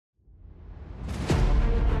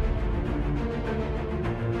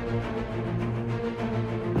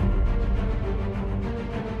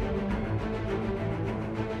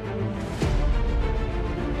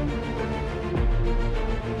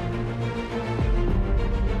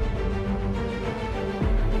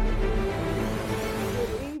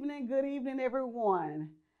everyone.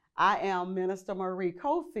 I am Minister Marie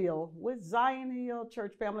Cofield with Zion Hill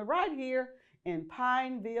Church Family right here in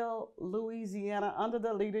Pineville, Louisiana, under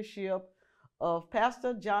the leadership of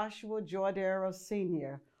Pastor Joshua Jordero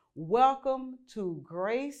Sr. Welcome to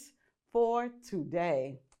Grace for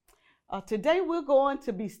Today. Today we're going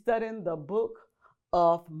to be studying the book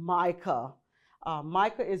of Micah.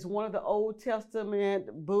 Micah is one of the Old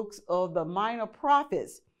Testament books of the minor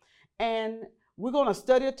prophets. And we're going to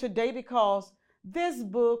study it today because this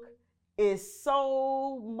book is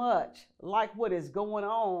so much like what is going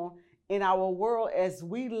on in our world as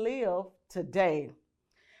we live today.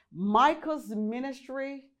 Micah's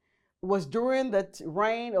ministry was during the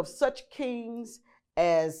reign of such kings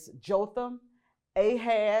as Jotham,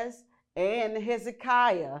 Ahaz, and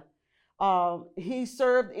Hezekiah. He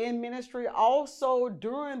served in ministry also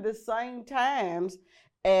during the same times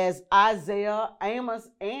as Isaiah, Amos,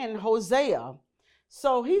 and Hosea.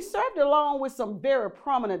 So he served along with some very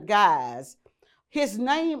prominent guys. His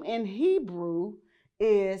name in Hebrew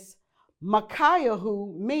is Micah,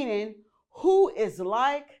 meaning who is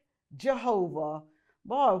like Jehovah.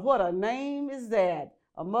 Boy, what a name is that?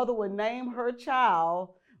 A mother would name her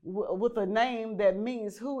child with a name that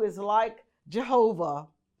means who is like Jehovah.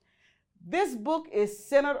 This book is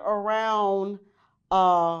centered around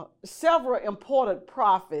several important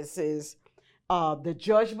prophecies. The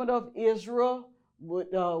judgment of Israel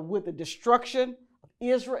with the destruction of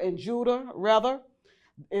Israel and Judah,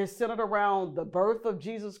 is centered around the birth of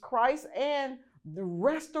Jesus Christ and the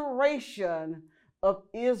restoration of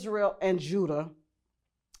Israel and Judah.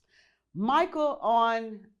 Micah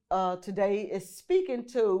on today is speaking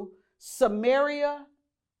to Samaria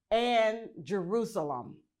and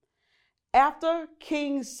Jerusalem. After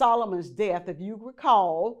King Solomon's death, if you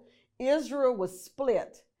recall, Israel was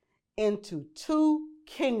split into two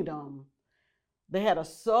kingdoms. They had a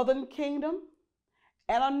southern kingdom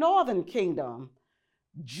and a northern kingdom.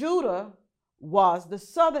 Judah was the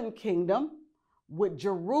southern kingdom with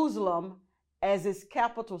Jerusalem as its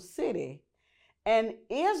capital city, and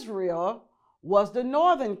Israel was the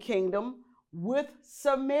northern kingdom with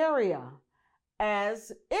Samaria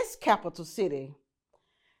as its capital city.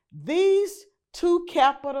 These two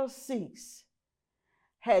capital seats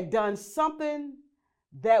had done something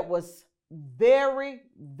that was very,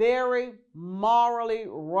 very morally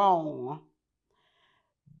wrong.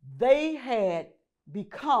 They had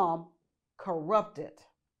become corrupted,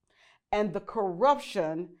 and the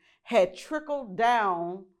corruption had trickled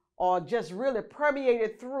down or just really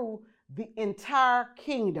permeated through the entire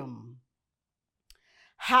kingdom.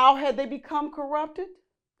 How had they become corrupted?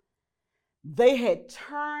 They had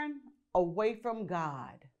turned away from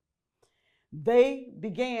God. They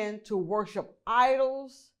began to worship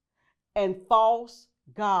idols and false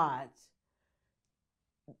gods.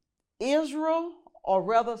 Israel, or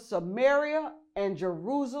rather Samaria and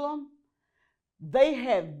Jerusalem, they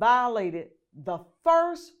had violated the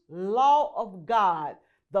first law of God,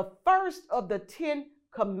 the first of the 10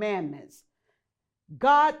 commandments.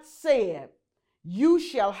 God said, "You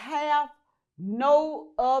shall have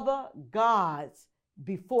no other gods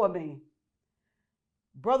before me."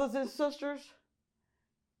 Brothers and sisters,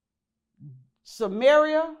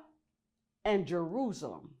 Samaria and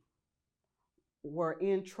Jerusalem were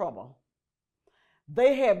in trouble.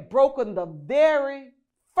 They had broken the very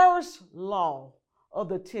first law of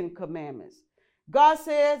the 10 commandments. God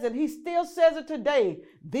says, and he still says it today,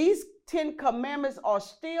 these 10 commandments are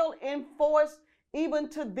still in force even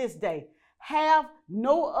to this day. Have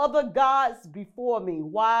no other gods before me.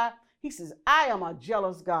 Why? He says, I am a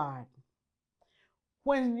jealous God.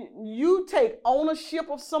 When you take ownership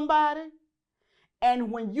of somebody,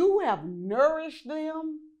 and when you have nourished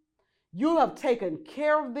them, you have taken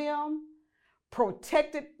care of them,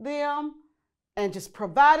 protected them, and just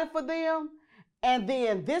provided for them, and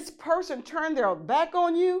then this person turned their back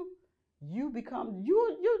on you,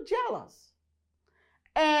 you're jealous.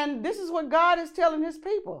 And this is what God is telling his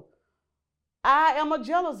people. I am a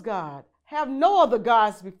jealous God. Have no other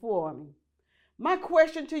gods before me. My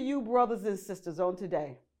question to you, brothers and sisters, on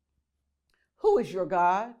today: who is your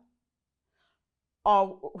God?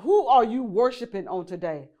 Or who are you worshiping on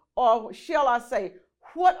today? Or shall I say,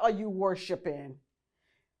 what are you worshiping?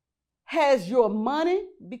 Has your money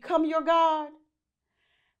become your God?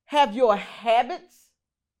 Have your habits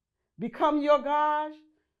become your God?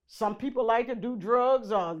 Some people like to do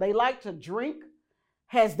drugs or they like to drink.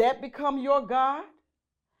 Has that become your God?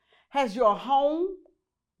 Has your home,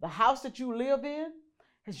 the house that you live in,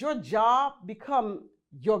 has your job become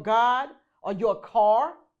your God, or your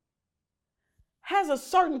car? Has a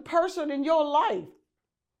certain person in your life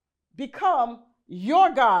become your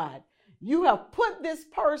God? You have put this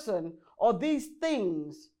person or these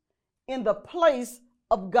things in the place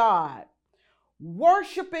of God.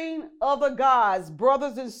 Worshiping other gods,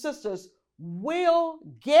 brothers and sisters, will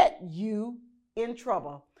get you in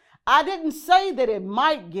trouble. I didn't say that it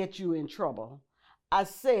might get you in trouble. I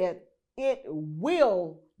said it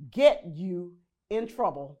will get you in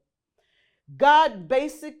trouble. God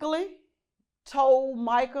basically told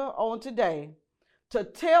Micah on today to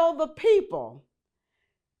tell the people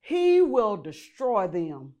he will destroy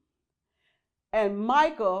them. And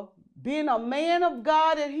Micah, being a man of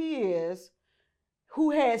God that he is,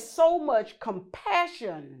 who has so much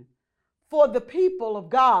compassion for the people of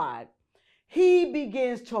God, he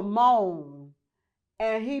begins to moan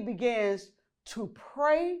and he begins to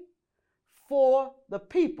pray for the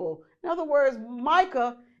people. In other words,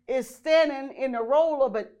 Micah is standing in the role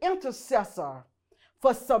of an intercessor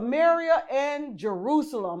for Samaria and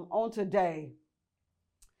Jerusalem on today.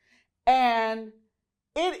 And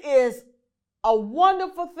it is a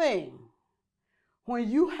wonderful thing when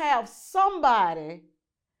you have somebody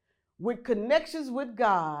with connections with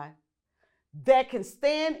God that can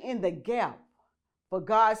stand in the gap for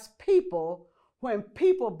God's people when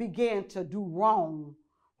people begin to do wrong,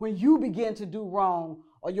 when you begin to do wrong,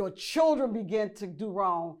 or your children begin to do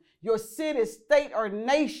wrong, your city, state, or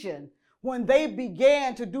nation, when they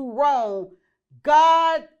began to do wrong,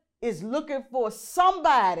 God is looking for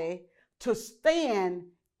somebody to stand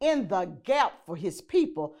in the gap for his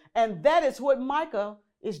people. And that is what Micah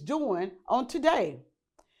is doing on today.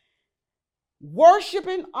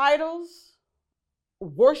 Worshiping idols,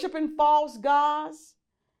 worshiping false gods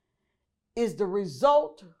is the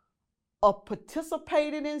result of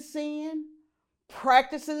participating in sin,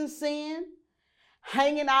 practicing sin,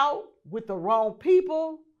 hanging out with the wrong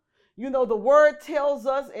people. You know, the word tells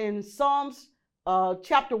us in Psalms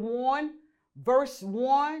chapter 1, verse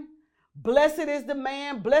 1, blessed is the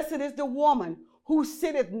man, blessed is the woman who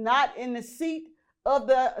sitteth not in the seat of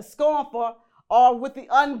the scornful or with the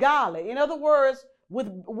ungodly. In other words,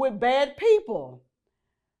 with bad people.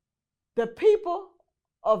 The people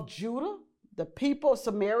of Judah, the people of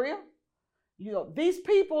Samaria, you know, these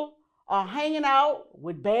people are hanging out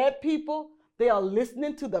with bad people. They are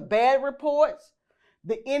listening to the bad reports.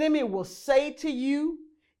 The enemy will say to you,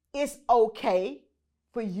 it's okay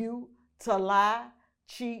for you to lie,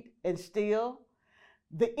 cheat, and steal.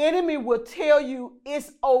 The enemy will tell you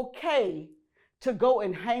it's okay to go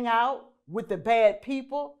and hang out with the bad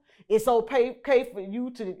people. It's okay for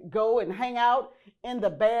you to go and hang out in the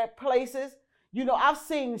bad places. You know, I've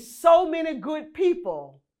seen so many good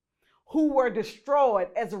people who were destroyed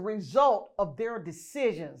as a result of their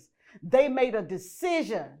decisions. They made a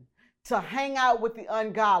decision to hang out with the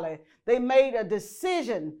ungodly. They made a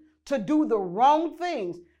decision to do the wrong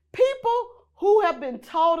things. People who have been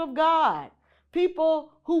taught of God,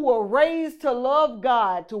 people who were raised to love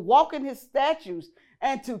God, to walk in his statutes,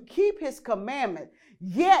 and to keep his commandments,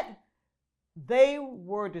 yet they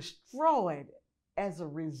were destroyed as a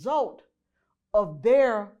result of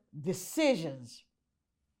their decisions.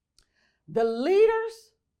 The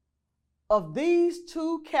leaders of these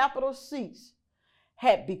two capital seats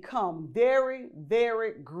had become very,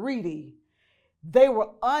 very greedy. They were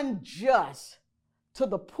unjust to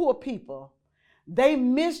the poor people. They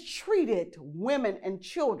mistreated women and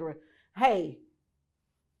children. Hey,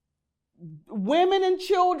 women and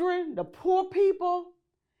children, the poor people,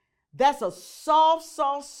 that's a soft,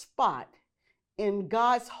 soft spot in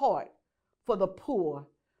God's heart for the poor,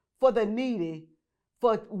 for the needy,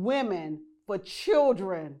 for women, for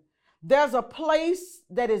children. There's a place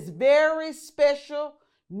that is very special,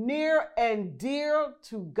 near and dear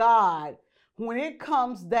to God when it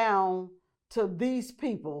comes down to these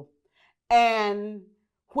people. And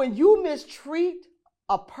when you mistreat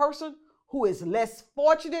a person who is less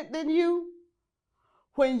fortunate than you,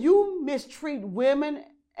 when you mistreat women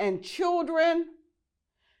and children,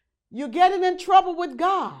 you're getting in trouble with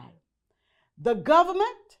God. The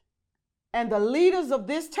government and the leaders of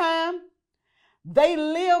this time, they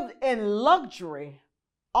lived in luxury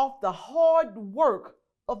off the hard work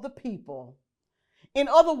of the people. In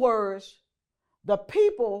other words, the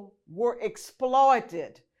people were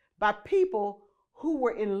exploited by people who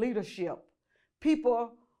were in leadership,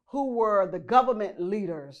 people who were the government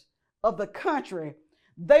leaders of the country.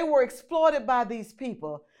 They were exploited by these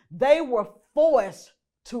people. They were forced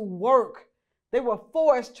to work. They were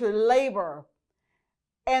forced to labor.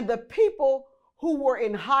 And the people who were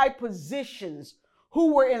in high positions,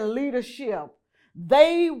 who were in leadership,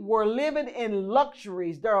 they were living in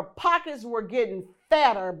luxuries. Their pockets were getting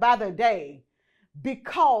fatter by the day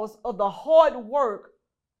because of the hard work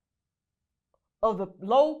of the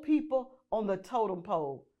low people on the totem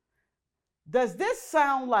pole. Does this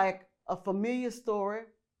sound like a familiar story?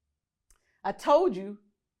 I told you,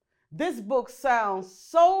 this book sounds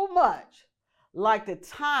so much like the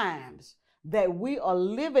times that we are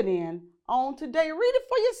living in on today. Read it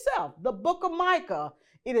for yourself. The book of Micah.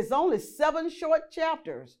 It is only 7 short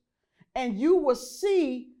chapters, and you will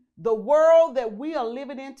see the world that we are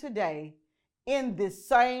living in today in this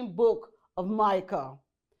same book of Micah.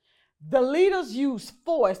 The leaders used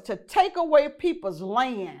force to take away people's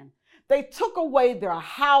land. They took away their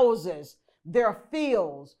houses, their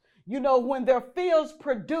fields. You know, when their fields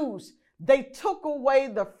produce, they took away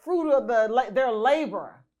the fruit of their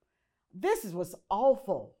labor. This was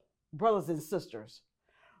awful, brothers and sisters.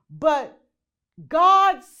 But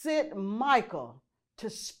God sent Micah to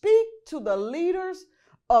speak to the leaders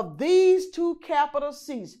of these 2 capital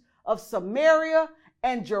cities of Samaria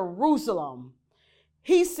and Jerusalem.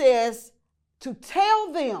 He says to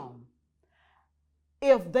tell them,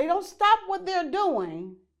 if they don't stop what they're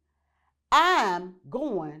doing, I'm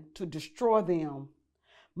going to destroy them.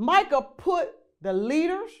 Micah put the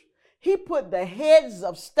leaders, he put the heads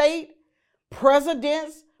of state,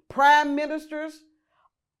 presidents, prime ministers,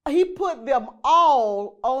 he put them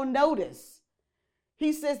all on notice.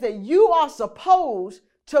 He says that you are supposed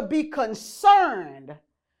to be concerned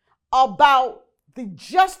about the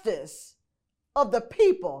justice of the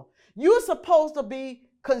people. You're supposed to be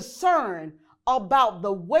concerned about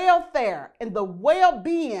the welfare and the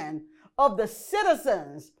well-being of the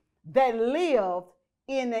citizens that live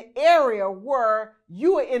in the area where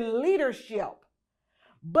you are in leadership.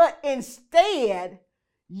 But instead,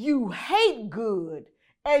 you hate good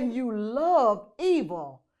and you love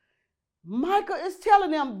evil. Micah is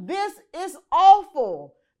telling them this is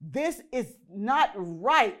awful. This is not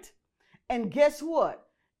right. And guess what?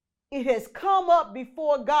 It has come up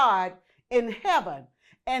before God in heaven.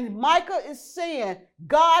 And Micah is saying,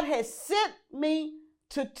 God has sent me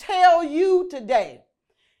to tell you today.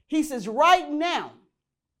 He says, right now,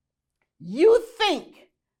 you think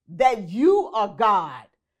that you are God.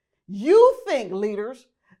 You think, leaders,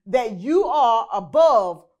 that you are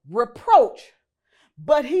above reproach.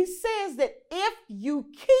 But he says that if you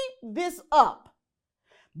keep this up,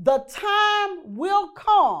 the time will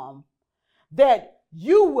come that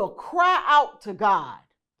you will cry out to God.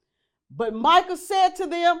 But Micah said to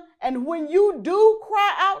them, and when you do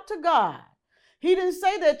cry out to God, he didn't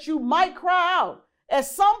say that you might cry out. At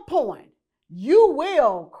some point, you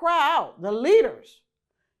will cry out. The leaders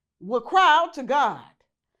will cry out to God.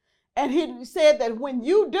 And he said that when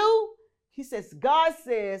you do, he says, God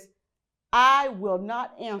says, I will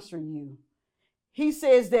not answer you. He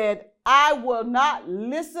says that I will not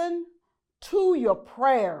listen to your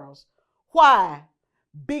prayers. Why?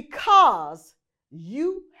 Because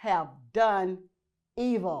you have done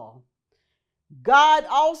evil. God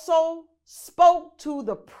also spoke to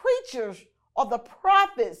the preachers or the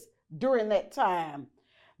prophets during that time.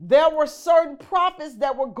 There were certain prophets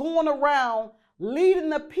that were going around leading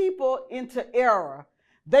the people into error.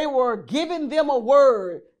 They were giving them a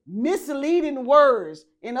word, misleading words.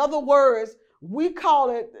 In other words, we call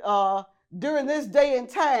it during this day and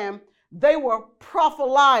time, they were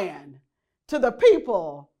prophesying to the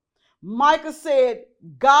people. Micah said,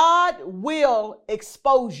 God will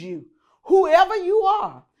expose you. Whoever you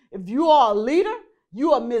are, if you are a leader,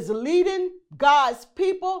 you are misleading God's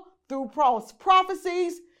people through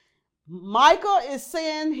prophecies. Micah is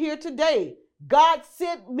saying here today, God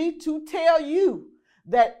sent me to tell you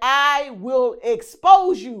that I will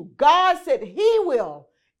expose you. God said he will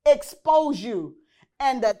expose you.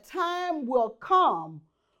 And the time will come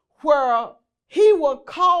where he will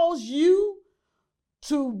cause you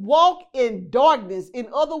to walk in darkness. In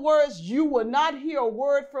other words, you will not hear a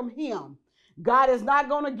word from him. God is not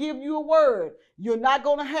going to give you a word. You're not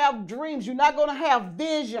going to have dreams. You're not going to have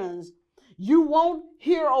visions. You won't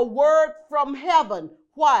hear a word from heaven.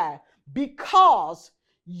 Why? Because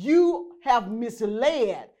you have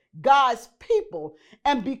misled God's people.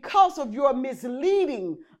 And because of your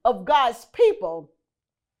misleading of God's people,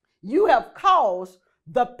 you have caused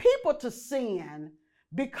the people to sin,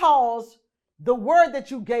 because the word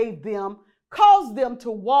that you gave them caused them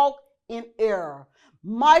to walk in error.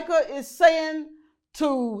 Micah is saying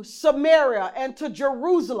to Samaria and to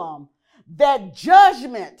Jerusalem that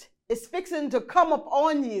judgment is fixing to come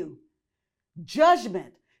upon you.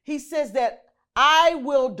 Judgment. He says that I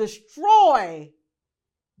will destroy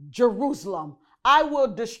Jerusalem. I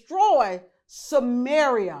will destroy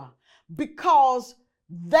Samaria because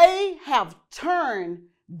they have turned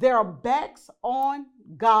their backs on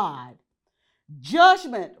God.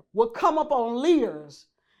 Judgment will come upon leaders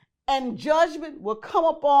and judgment will come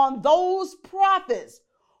upon those prophets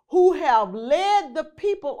who have led the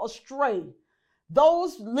people astray,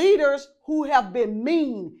 those leaders who have been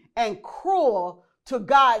mean and cruel to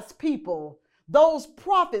God's people, those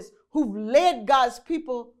prophets who've led God's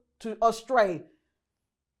people astray.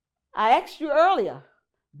 I asked you earlier,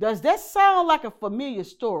 does that sound like a familiar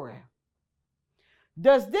story?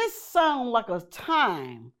 Does this sound like a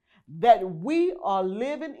time that we are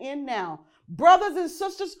living in now? Brothers and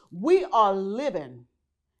sisters, we are living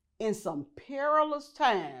in some perilous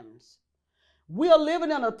times. We are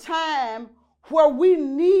living in a time where we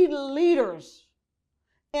need leaders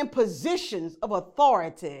in positions of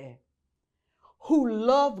authority who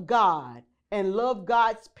love God and love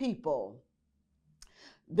God's people.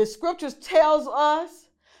 The scriptures tells us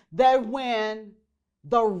that when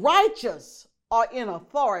the righteous are in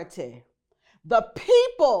authority, the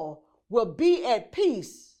people will be at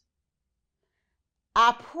peace.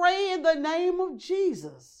 I pray in the name of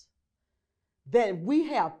Jesus that we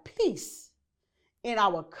have peace in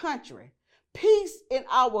our country, peace in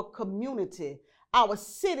our community, our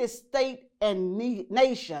city, state, and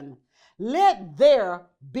nation. Let there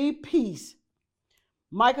be peace.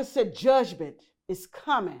 Micah said judgment is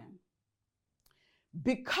coming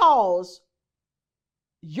because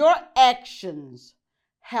your actions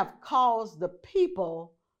have caused the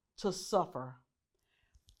people to suffer.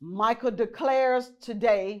 Micah declares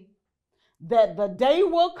today that the day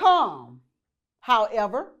will come,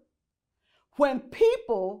 however, when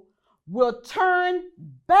people will turn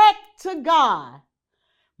back to God.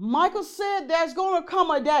 Michael said there's going to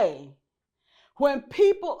come a day when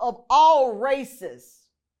people of all races,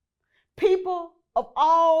 people of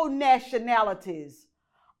all nationalities,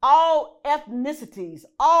 all ethnicities,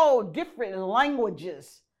 all different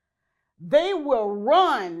languages, they will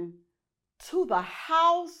run to the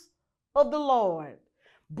house of the Lord.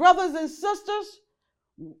 Brothers and sisters,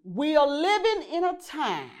 we are living in a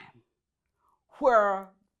time where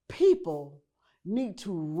people need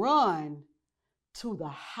to run to the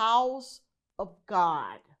house of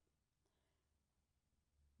God.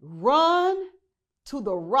 Run to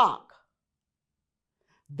the rock.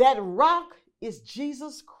 That rock is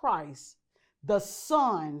Jesus Christ, the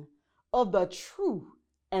Son of the true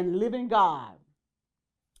and living God.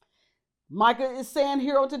 Micah is saying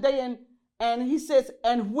here on today, and he says,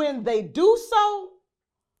 and when they do so,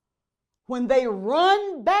 when they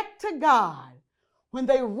run back to God, when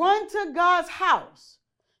they run to God's house,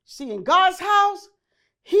 see, in God's house,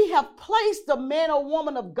 he have placed the man or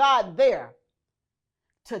woman of God there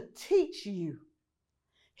to teach you.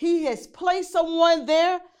 He has placed someone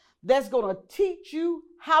there that's going to teach you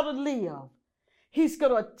how to live. He's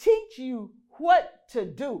going to teach you what to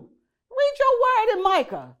do. Read your word in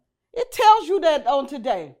Micah. It tells you that on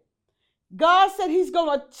today. God said he's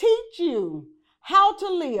going to teach you how to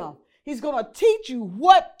live. He's going to teach you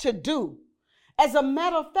what to do. As a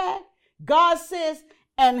matter of fact, God says,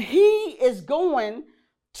 and he is going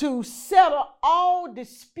to settle all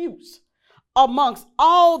disputes amongst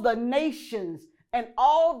all the nations and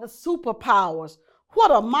all the superpowers.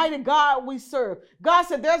 What a mighty God we serve. God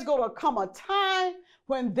said there's going to come a time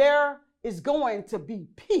when there is going to be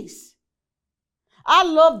peace. I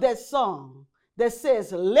love that song that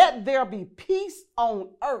says, let there be peace on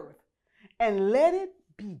earth and let it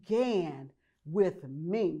begin with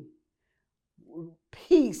me.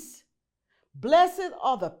 Peace. Blessed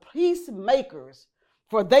are the peacemakers,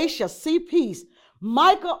 for they shall see peace.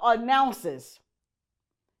 Micah announces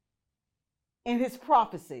in his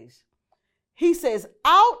prophecies, he says,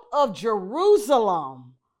 out of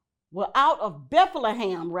Jerusalem, well, out of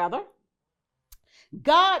Bethlehem, rather,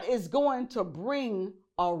 God is going to bring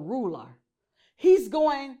a ruler. He's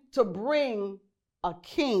going to bring a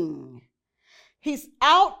king. He's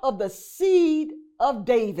out of the seed of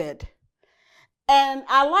David. And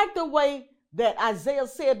I like the way that Isaiah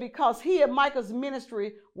said, because he and Micah's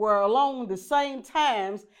ministry were along the same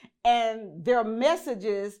times, and their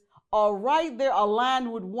messages are right there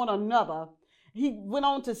aligned with one another. He went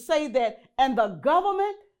on to say that, and the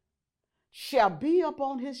government shall be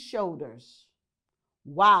upon his shoulders.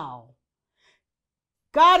 Wow.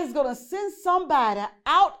 God is going to send somebody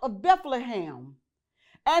out of Bethlehem,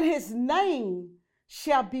 and his name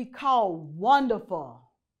shall be called Wonderful,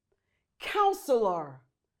 Counselor.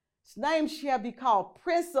 His name shall be called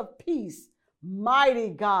Prince of Peace, Mighty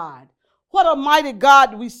God. What a mighty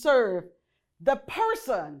God we serve. The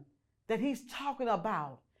person that he's talking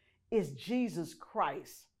about is Jesus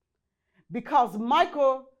Christ. Because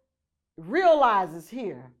Michael realizes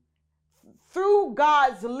here, through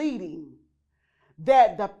God's leading,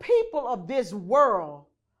 that the people of this world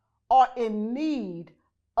are in need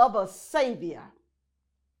of a Savior,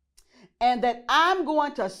 and that I'm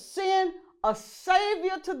going to send a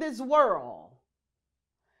Savior to this world,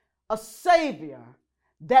 a Savior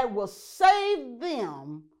that will save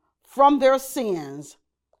them from their sins.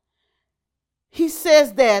 He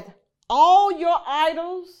says that all your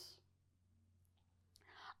idols,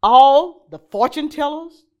 all the fortune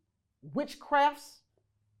tellers, witchcrafts,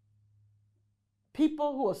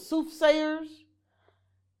 people who are soothsayers,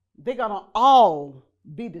 they're going to all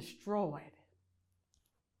be destroyed.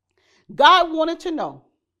 God wanted to know,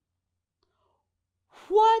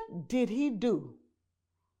 what did he do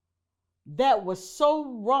that was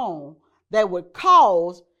so wrong that would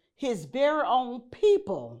cause his very own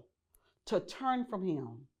people to turn from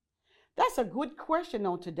him? That's a good question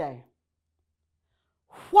on today.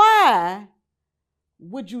 Why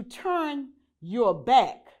would you turn your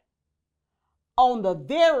back on the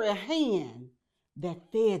very hand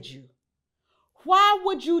that fed you? Why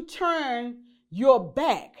would you turn your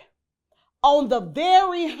back on the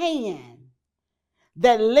very hand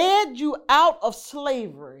that led you out of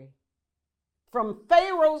slavery from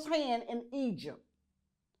Pharaoh's hand in Egypt?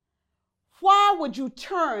 Why would you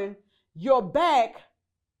turn your back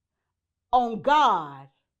on God,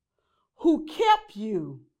 who kept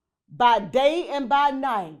you by day and by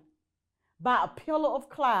night by a pillar of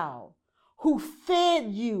cloud, who fed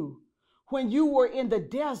you when you were in the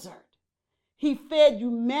desert? He fed you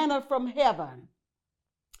manna from heaven.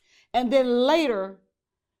 And then later,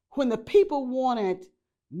 when the people wanted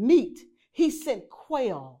meat, he sent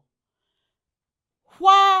quail.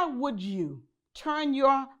 Why would you turn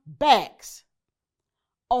your backs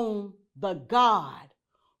on the God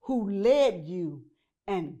who led you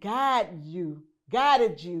and guided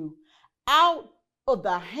you out of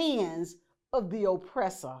the hands of the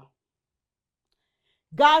oppressor?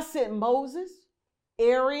 God sent Moses,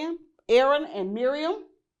 Aaron, and Miriam.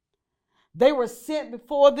 They were sent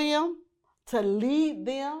before them to lead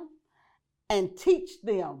them and teach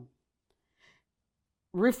them.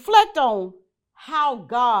 Reflect on how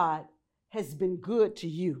God has been good to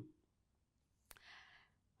you.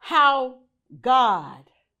 How God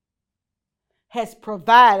has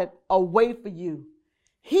provided a way for you.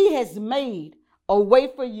 He has made a way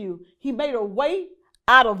for you. He made a way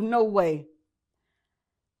out of no way.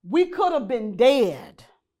 We could have been dead,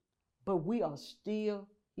 but we are still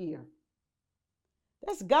here.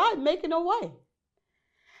 That's God making a way.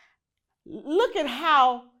 Look at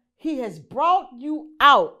how he has brought you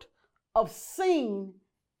out of seen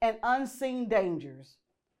and unseen dangers.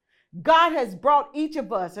 God has brought each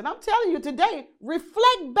of us, and I'm telling you today,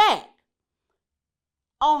 reflect back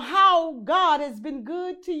on how God has been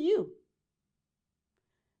good to you.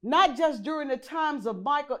 Not just during the times of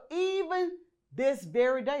Micah, even this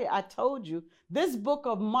very day. I told you, this book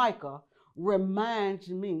of Micah reminds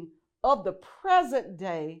me of the present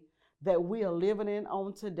day that we are living in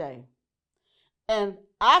on today. And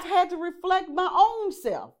I've had to reflect my own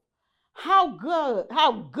self, how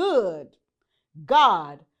good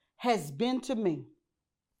God has been to me.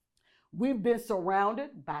 We've been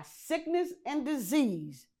surrounded by sickness and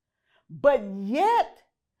disease, but yet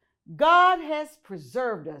God has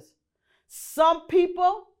preserved us. Some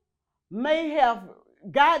people may have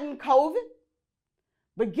gotten COVID,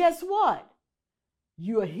 but guess what?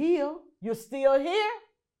 You're healed. You're still here.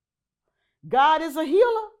 God is a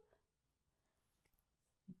healer.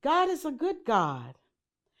 God is a good God.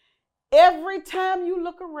 Every time you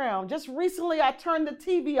look around, just recently I turned the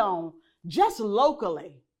TV on, just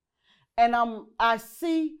locally, and I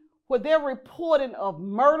see where they're reporting of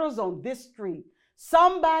murders on this street,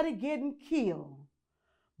 somebody getting killed.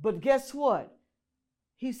 But guess what?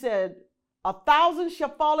 He said, 1,000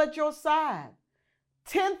 shall fall at your side,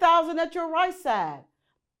 10,000 at your right side.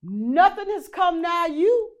 Nothing has come nigh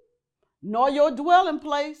you, nor your dwelling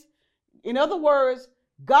place. In other words,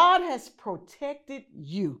 God has protected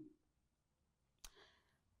you.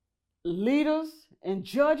 Leaders and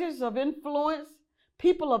judges of influence,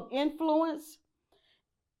 people of influence,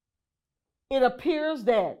 it appears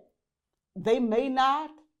that they may not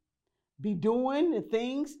be doing the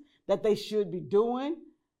things that they should be doing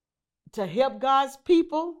to help God's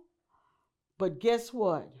people. But guess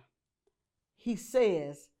what? He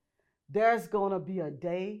says there's going to be a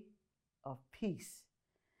day of peace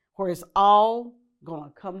where it's all going to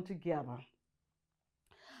come together.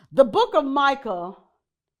 The book of Micah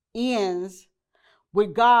ends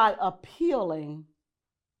with God appealing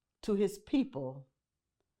to his people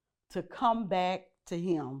to come back to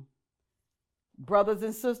him. Brothers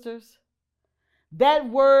and sisters, that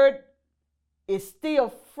word is still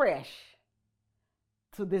fresh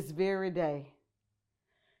to this very day.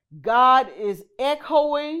 God is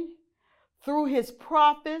echoing through his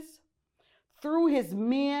prophets, through his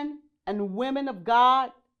men and women of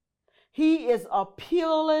God. He is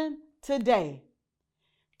appealing today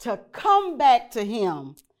to come back to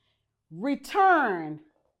him. Return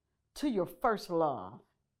to your first love.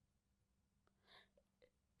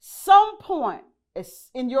 Some point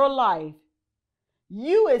in your life,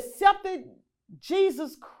 you accepted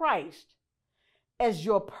Jesus Christ as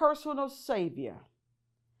your personal Savior.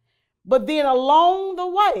 But then along the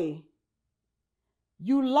way,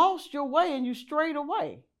 you lost your way and you strayed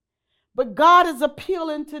away. But God is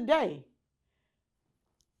appealing today.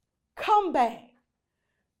 Come back.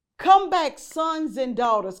 Come back, sons and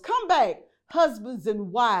daughters. Come back, husbands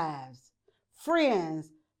and wives, friends,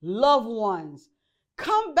 loved ones.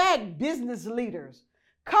 Come back, business leaders.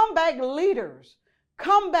 Come back, leaders.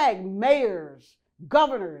 Come back, mayors,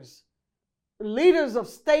 governors, leaders of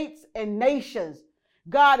states and nations.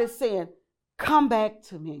 God is saying, come back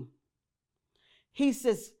to me. He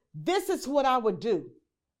says, this is what I would do.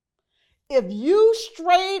 If you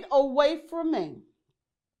strayed away from me,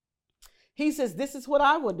 he says, this is what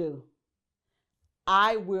I will do.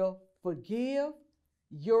 I will forgive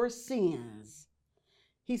your sins.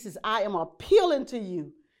 He says, I am appealing to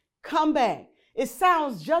you. Come back. It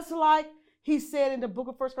sounds just like he said in the book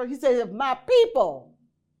of 1 Corinthians. He said, if my people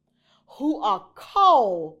who are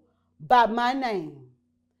called by my name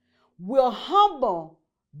will humble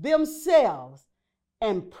themselves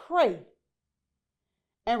and pray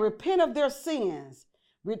and repent of their sins,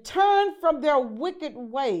 return from their wicked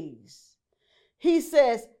ways. He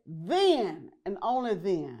says, then and only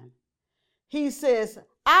then, he says,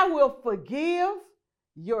 I will forgive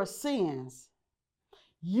your sins.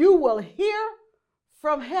 You will hear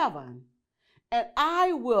from heaven, and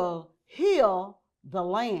I will heal the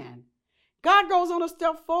land. God goes on a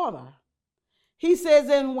step further. He says,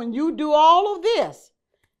 and when you do all of this,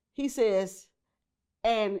 he says,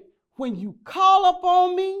 and when you call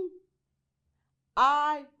upon me,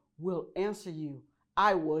 I will answer you.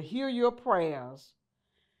 I will hear your prayers.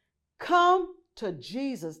 Come to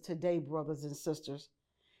Jesus today, brothers and sisters.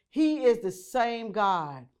 He is the same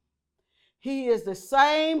God. He is the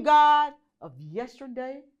same God of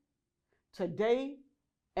yesterday, today,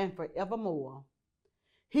 and forevermore.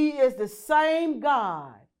 He is the same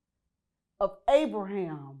God of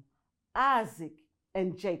Abraham, Isaac,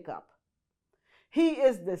 and Jacob. He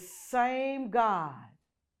is the same God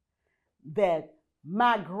that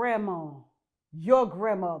my grandma, your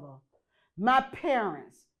grandmother, my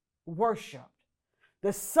parents worshiped.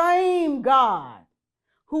 The same God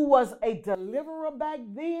who was a deliverer back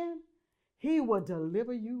then, he will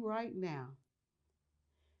deliver you right now.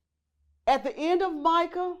 At the end of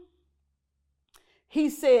Micah, he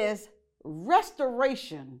says,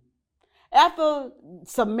 restoration. After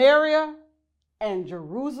Samaria and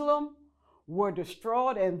Jerusalem were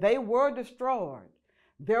destroyed, and they were destroyed,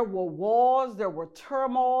 there were wars, there were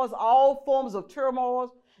turmoils, all forms of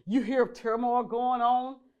turmoils. You hear of turmoil going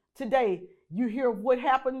on today. You hear what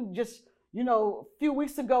happened just, a few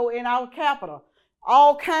weeks ago in our capital.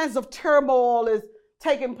 All kinds of turmoil is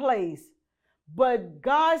taking place. But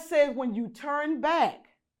God says when you turn back,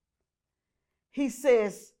 he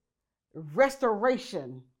says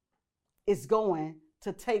restoration is going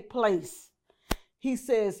to take place. He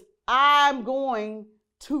says, I'm going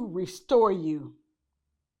to restore you.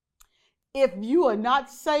 If you are not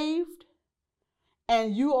saved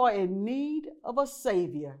and you are in need of a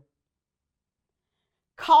Savior,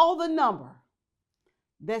 call the number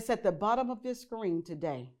that's at the bottom of this screen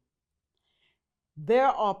today. There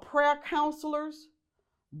are prayer counselors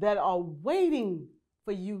that are waiting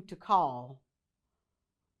for you to call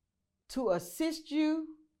to assist you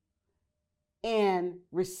in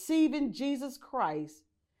receiving Jesus Christ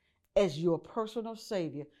as your personal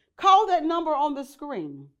Savior. Call that number on the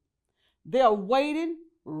screen. They're waiting,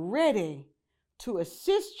 ready to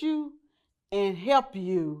assist you and help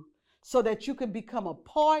you so that you can become a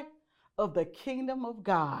part of the kingdom of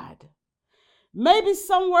God. Maybe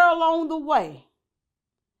somewhere along the way,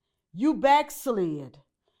 you backslid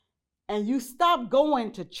and you stopped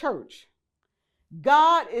going to church.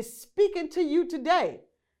 God is speaking to you today.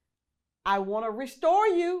 I want to restore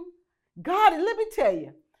you. God, let me tell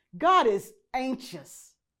you, God is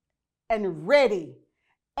anxious and ready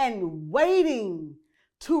and waiting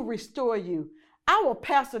to restore you. Our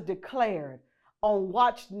pastor declared on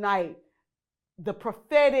Watch Night the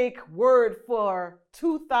prophetic word for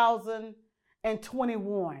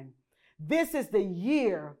 2021. This is the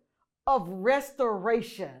year of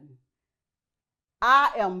restoration.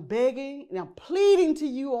 I am begging and I'm pleading to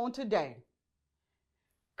you on today.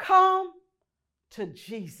 Come to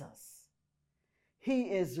Jesus. He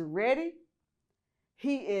is ready.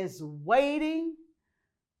 He is waiting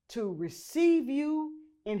to receive you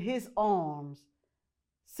in his arms,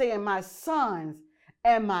 saying, my sons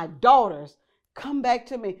and my daughters, come back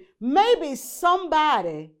to me. Maybe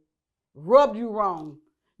somebody rubbed you wrong.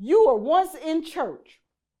 You were once in church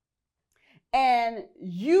and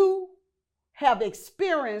you have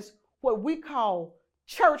experienced what we call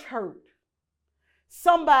church hurt.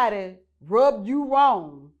 Somebody rubbed you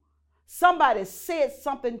wrong. Somebody said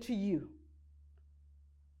something to you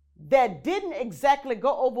that didn't exactly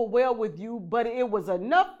go over well with you, but it was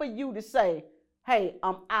enough for you to say, hey,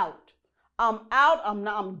 I'm out. I'm out.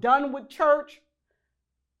 I'm done with church.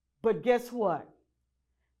 But guess what?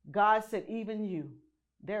 God said, even you,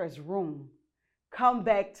 there is room. Come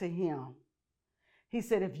back to him. He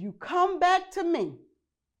said, if you come back to me,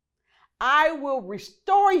 I will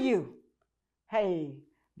restore you. Hey,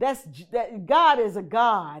 that God is a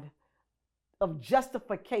God of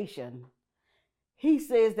justification. He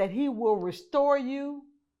says that he will restore you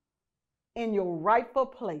in your rightful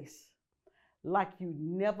place like you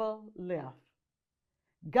never left.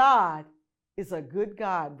 God is a good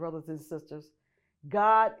God, brothers and sisters.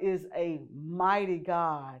 God is a mighty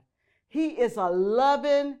God. He is a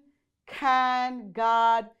loving, kind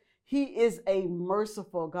God. He is a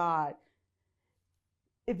merciful God.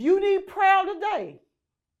 If you need prayer today,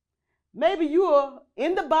 maybe you are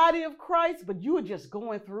in the body of Christ, but you are just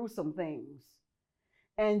going through some things.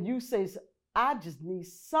 And you say, I just need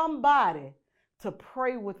somebody to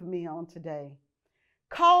pray with me on today.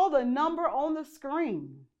 Call the number on the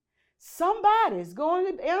screen. Somebody is going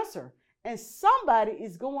to answer, and somebody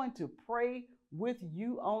is going to pray with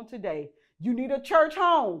you on today. You need a church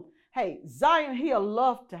home. Hey, Zion Hill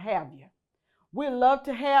love to have you. We'd love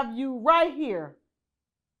to have you right here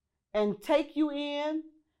and take you in,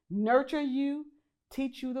 nurture you,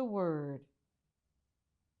 teach you the word,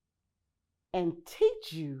 and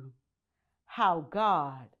teach you how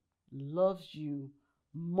God loves you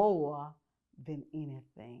more than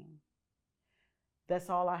anything. That's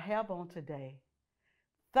all I have on today.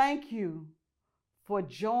 Thank you for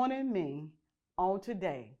joining me on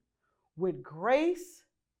today with Grace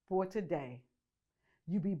for Today.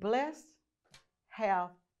 You be blessed. Have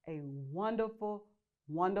a wonderful,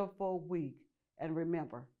 wonderful week. And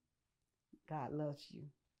remember, God loves you.